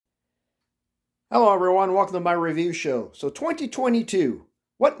Hello everyone, welcome to my review show. So 2022,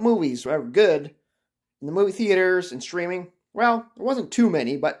 what movies were good in the movie theaters and streaming? Well, there wasn't too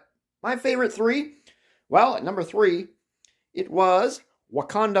many, but my favorite three? Well, at number three, it was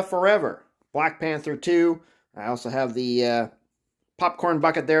Wakanda Forever, Black Panther 2. I also have the popcorn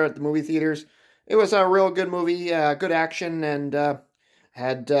bucket there at the movie theaters. It was a real good movie, good action, and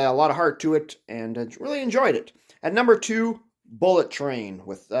had a lot of heart to it, and really enjoyed it. At number two, Bullet Train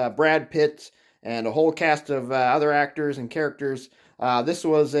with Brad Pitt and a whole cast of other actors and characters. This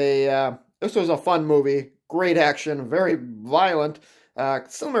was a fun movie, great action, very violent,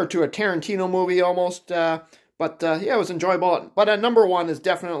 similar to a Tarantino movie almost. But yeah, it was enjoyable. But number one is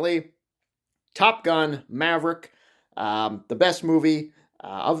definitely Top Gun Maverick, the best movie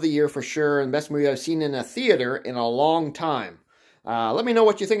of the year for sure, and the best movie I've seen in a theater in a long time. Let me know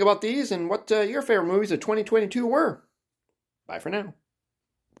what you think about these and what your favorite movies of 2022 were. Bye for now.